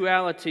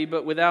spirituality,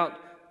 but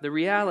without the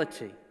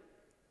reality.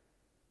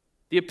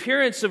 The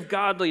appearance of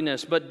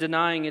godliness, but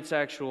denying its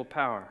actual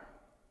power.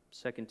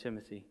 2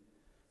 Timothy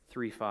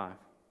 3:5.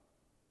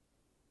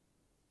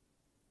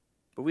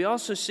 But we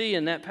also see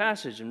in that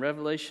passage in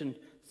Revelation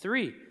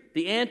 3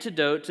 the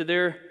antidote to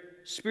their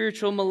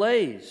spiritual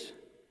malaise.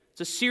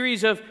 It's a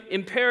series of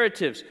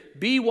imperatives.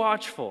 Be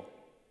watchful.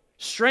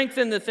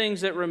 Strengthen the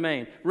things that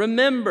remain.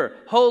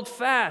 Remember, hold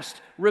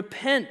fast,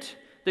 repent.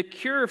 The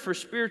cure for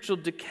spiritual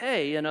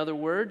decay, in other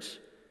words,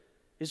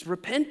 is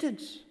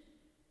repentance,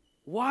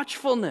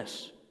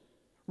 watchfulness,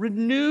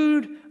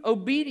 renewed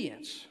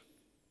obedience.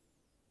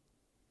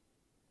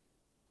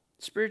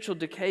 Spiritual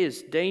decay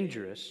is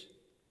dangerous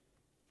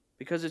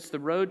because it's the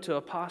road to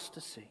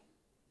apostasy.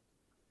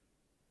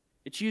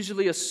 It's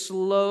usually a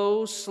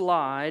slow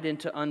slide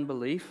into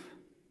unbelief.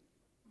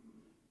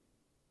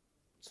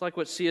 It's like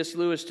what C.S.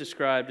 Lewis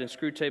described in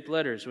Screwtape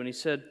Letters when he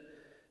said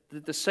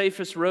that the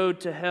safest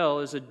road to hell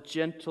is a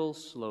gentle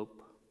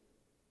slope,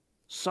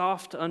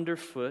 soft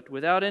underfoot,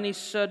 without any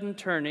sudden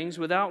turnings,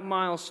 without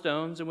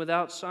milestones, and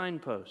without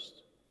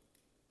signposts.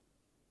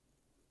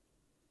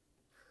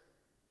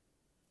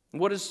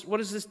 What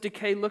does this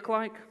decay look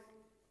like?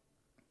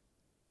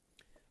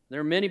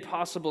 There are many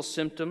possible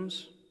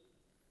symptoms,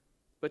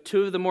 but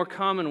two of the more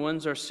common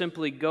ones are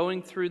simply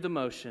going through the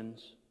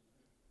motions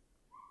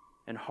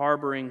and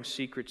harboring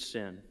secret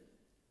sin.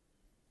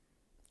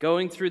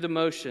 Going through the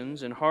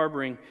motions and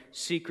harboring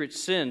secret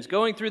sins.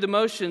 Going through the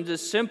motions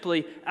is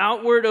simply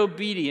outward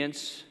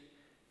obedience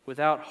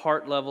without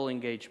heart-level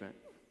engagement.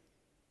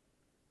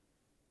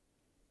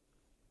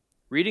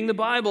 Reading the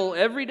Bible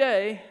every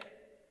day,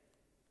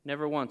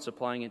 never once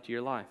applying it to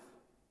your life.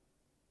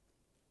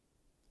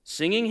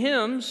 Singing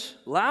hymns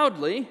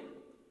loudly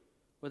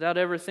without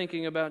ever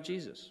thinking about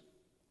Jesus.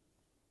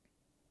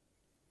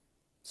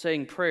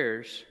 Saying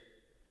prayers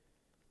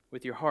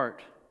with your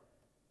heart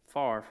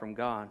far from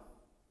God.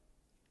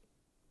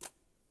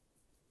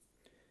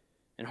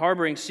 And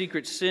harboring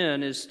secret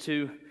sin is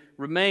to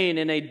remain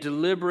in a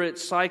deliberate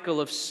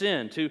cycle of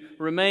sin, to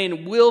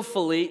remain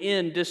willfully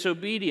in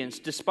disobedience,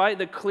 despite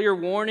the clear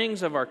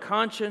warnings of our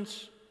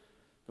conscience,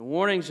 the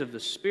warnings of the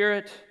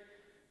Spirit,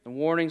 the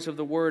warnings of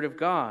the Word of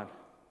God.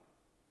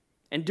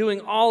 And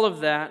doing all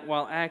of that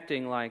while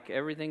acting like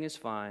everything is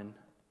fine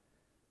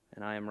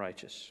and I am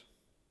righteous.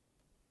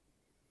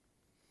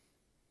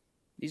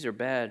 These are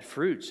bad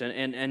fruits,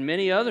 and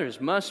many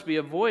others must be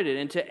avoided.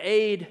 And to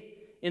aid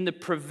in the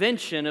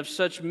prevention of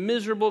such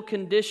miserable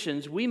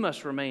conditions, we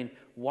must remain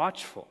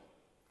watchful.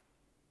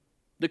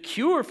 The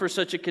cure for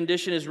such a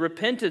condition is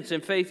repentance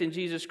and faith in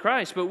Jesus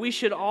Christ, but we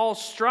should all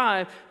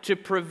strive to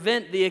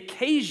prevent the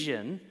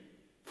occasion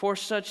for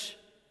such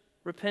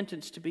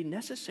repentance to be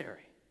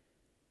necessary.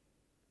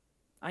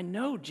 I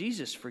know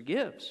Jesus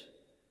forgives,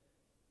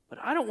 but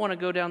I don't want to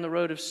go down the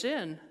road of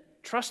sin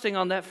trusting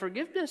on that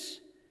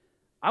forgiveness.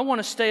 I want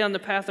to stay on the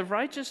path of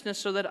righteousness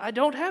so that I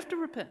don't have to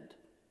repent.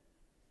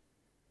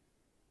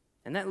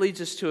 And that leads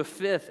us to a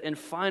fifth and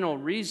final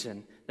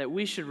reason that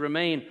we should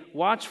remain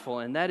watchful,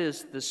 and that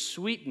is the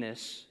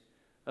sweetness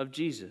of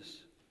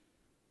Jesus.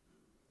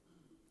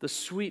 The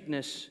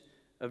sweetness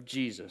of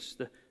Jesus.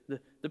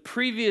 The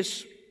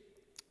previous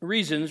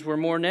reasons were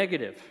more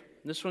negative.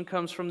 This one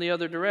comes from the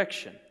other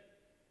direction.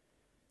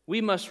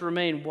 We must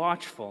remain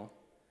watchful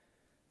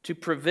to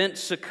prevent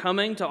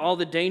succumbing to all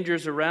the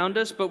dangers around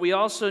us, but we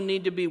also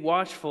need to be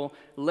watchful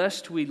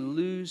lest we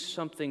lose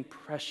something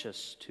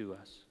precious to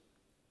us.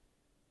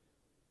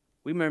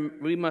 We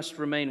must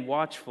remain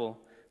watchful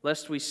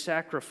lest we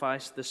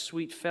sacrifice the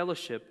sweet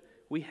fellowship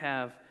we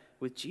have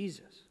with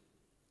Jesus.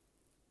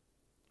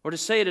 Or to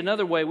say it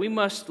another way, we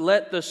must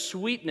let the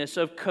sweetness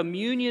of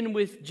communion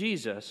with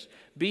Jesus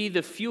be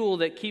the fuel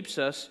that keeps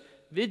us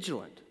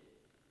vigilant.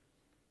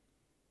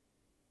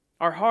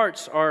 Our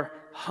hearts are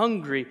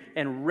hungry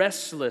and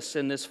restless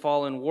in this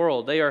fallen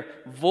world. They are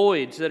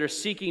voids that are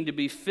seeking to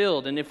be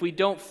filled. And if we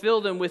don't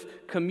fill them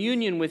with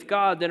communion with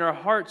God, then our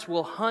hearts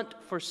will hunt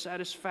for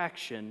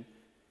satisfaction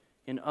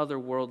in other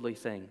worldly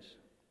things.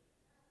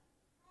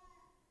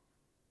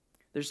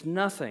 There's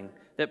nothing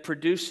that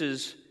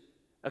produces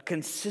a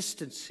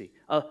consistency,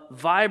 a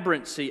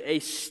vibrancy, a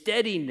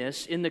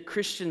steadiness in the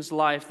Christian's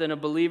life than a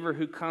believer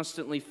who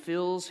constantly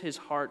fills his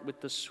heart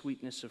with the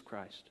sweetness of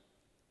Christ.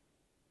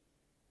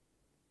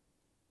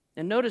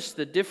 And notice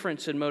the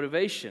difference in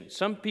motivation.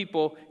 Some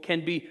people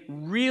can be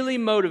really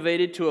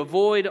motivated to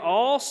avoid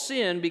all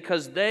sin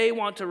because they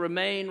want to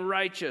remain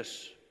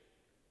righteous.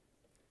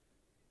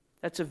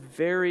 That's a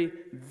very,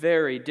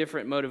 very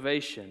different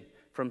motivation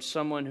from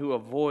someone who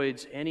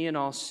avoids any and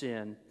all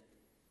sin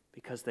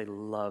because they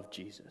love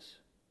Jesus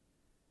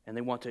and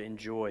they want to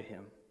enjoy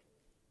Him.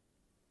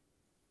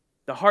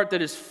 The heart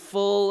that is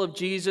full of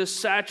Jesus,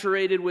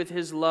 saturated with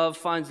His love,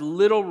 finds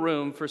little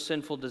room for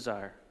sinful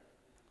desire.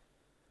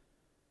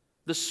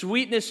 The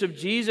sweetness of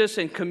Jesus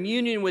and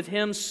communion with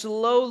Him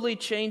slowly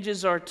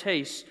changes our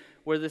tastes,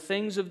 where the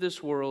things of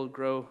this world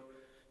grow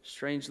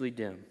strangely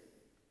dim.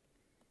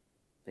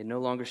 They no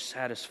longer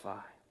satisfy.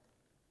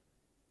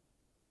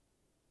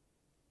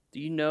 Do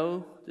you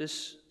know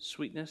this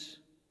sweetness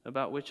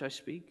about which I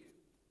speak?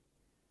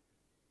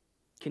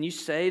 Can you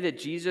say that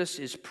Jesus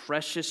is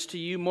precious to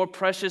you, more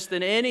precious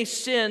than any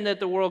sin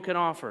that the world can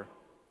offer?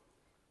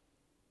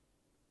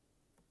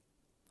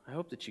 I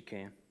hope that you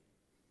can.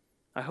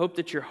 I hope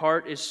that your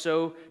heart is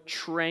so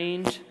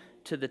trained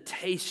to the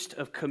taste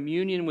of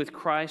communion with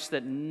Christ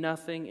that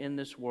nothing in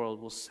this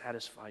world will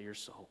satisfy your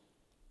soul.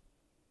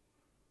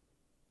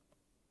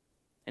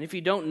 And if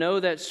you don't know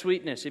that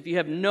sweetness, if you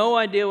have no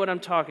idea what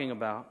I'm talking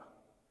about,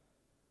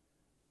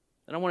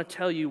 then I want to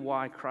tell you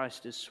why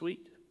Christ is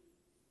sweet.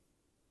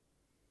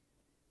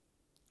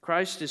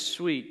 Christ is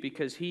sweet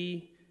because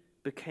He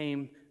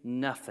became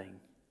nothing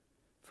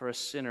for a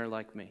sinner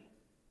like me.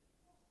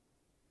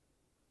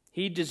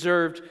 He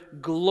deserved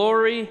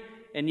glory,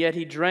 and yet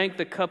He drank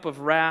the cup of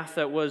wrath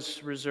that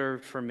was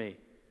reserved for me.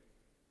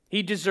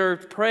 He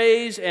deserved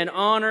praise and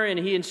honor, and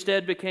He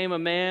instead became a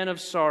man of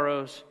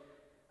sorrows,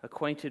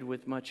 acquainted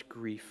with much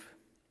grief.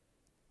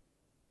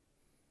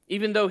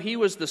 Even though He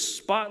was the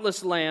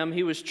spotless lamb,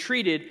 He was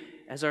treated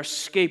as our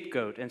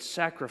scapegoat and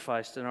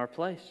sacrificed in our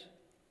place.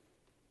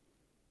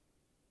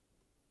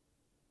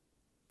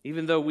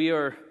 Even though we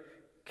are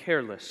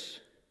careless,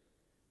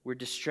 we're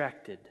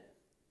distracted,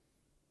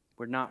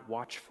 we're not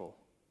watchful,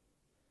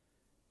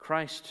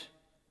 Christ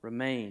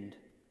remained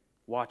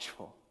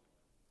watchful.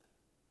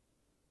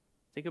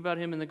 Think about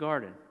Him in the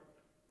garden.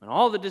 When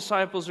all the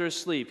disciples are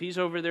asleep, He's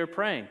over there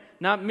praying.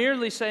 Not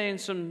merely saying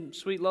some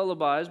sweet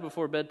lullabies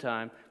before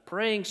bedtime,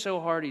 praying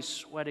so hard He's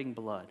sweating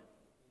blood.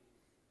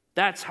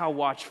 That's how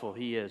watchful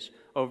He is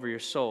over your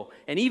soul.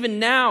 And even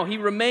now, He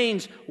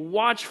remains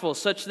watchful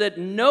such that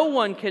no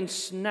one can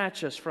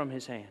snatch us from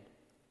His hand.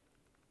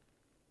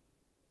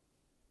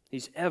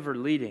 He's ever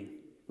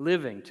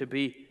living to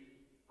be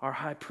our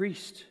high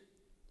priest,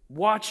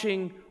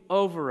 watching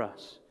over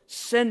us,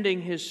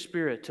 sending His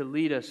Spirit to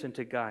lead us and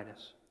to guide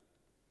us.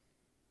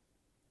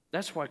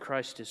 That's why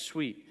Christ is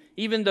sweet.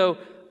 Even though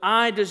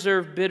I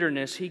deserve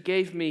bitterness, He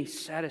gave me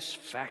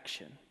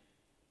satisfaction.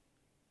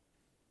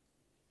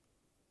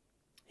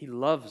 He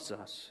loves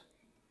us,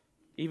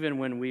 even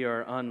when we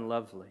are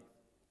unlovely.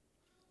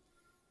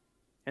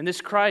 And this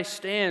Christ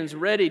stands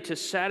ready to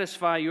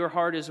satisfy your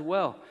heart as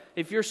well.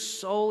 If your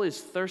soul is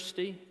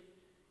thirsty,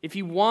 if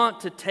you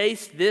want to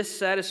taste this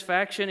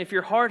satisfaction, if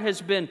your heart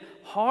has been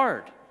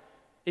hard,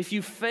 if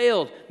you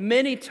failed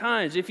many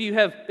times, if you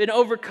have been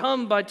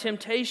overcome by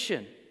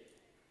temptation,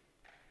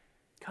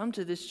 come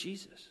to this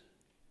Jesus.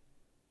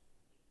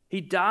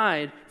 He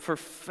died for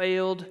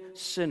failed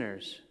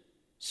sinners,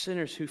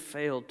 sinners who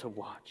failed to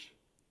watch.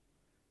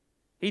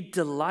 He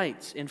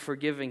delights in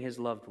forgiving his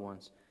loved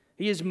ones.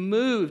 He is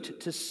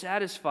moved to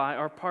satisfy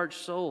our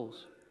parched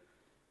souls.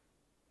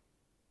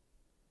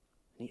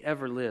 He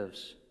ever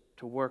lives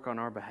to work on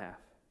our behalf.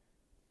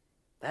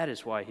 That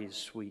is why he's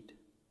sweet.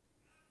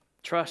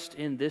 Trust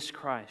in this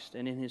Christ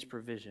and in his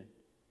provision.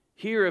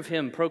 Hear of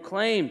him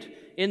proclaimed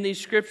in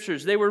these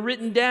scriptures. They were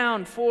written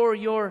down for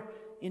your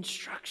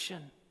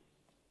instruction.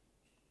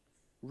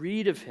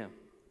 Read of him.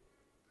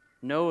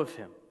 Know of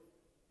him.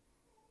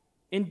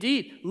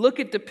 Indeed, look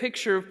at the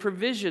picture of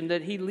provision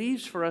that he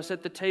leaves for us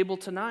at the table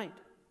tonight.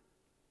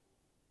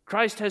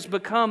 Christ has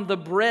become the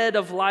bread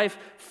of life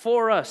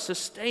for us,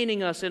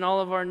 sustaining us in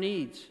all of our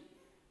needs.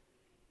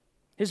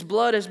 His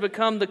blood has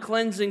become the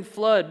cleansing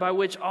flood by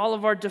which all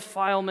of our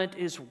defilement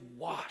is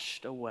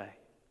washed away.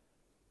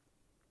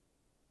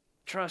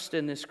 Trust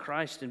in this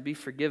Christ and be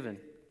forgiven.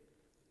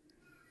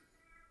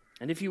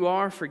 And if you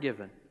are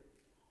forgiven,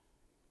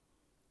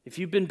 if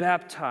you've been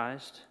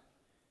baptized,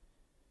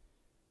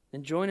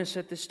 then join us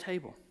at this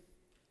table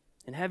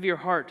and have your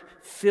heart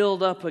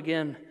filled up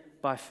again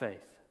by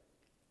faith.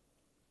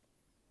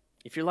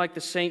 If you're like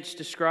the saints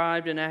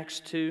described in Acts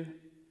 2,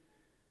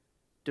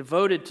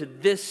 devoted to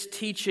this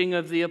teaching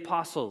of the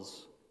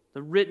apostles,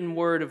 the written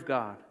word of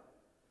God,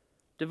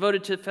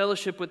 devoted to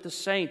fellowship with the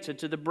saints and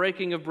to the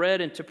breaking of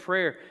bread and to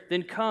prayer,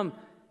 then come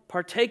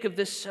partake of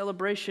this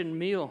celebration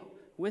meal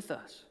with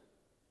us.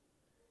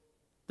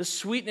 The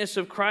sweetness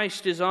of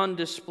Christ is on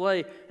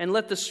display, and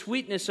let the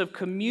sweetness of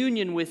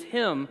communion with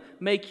him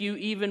make you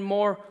even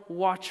more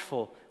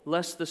watchful,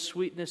 lest the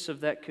sweetness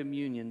of that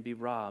communion be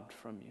robbed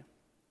from you.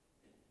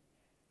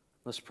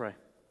 Let's pray.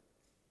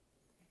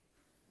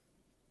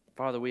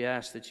 Father, we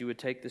ask that you would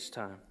take this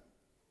time,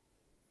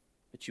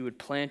 that you would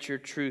plant your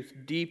truth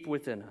deep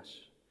within us,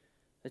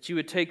 that you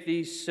would take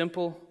these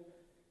simple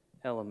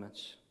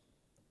elements,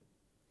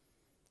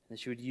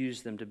 that you would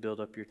use them to build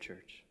up your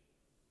church.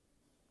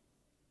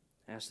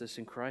 I ask this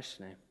in Christ's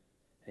name.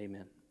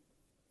 Amen.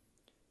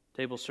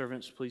 Table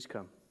servants, please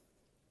come.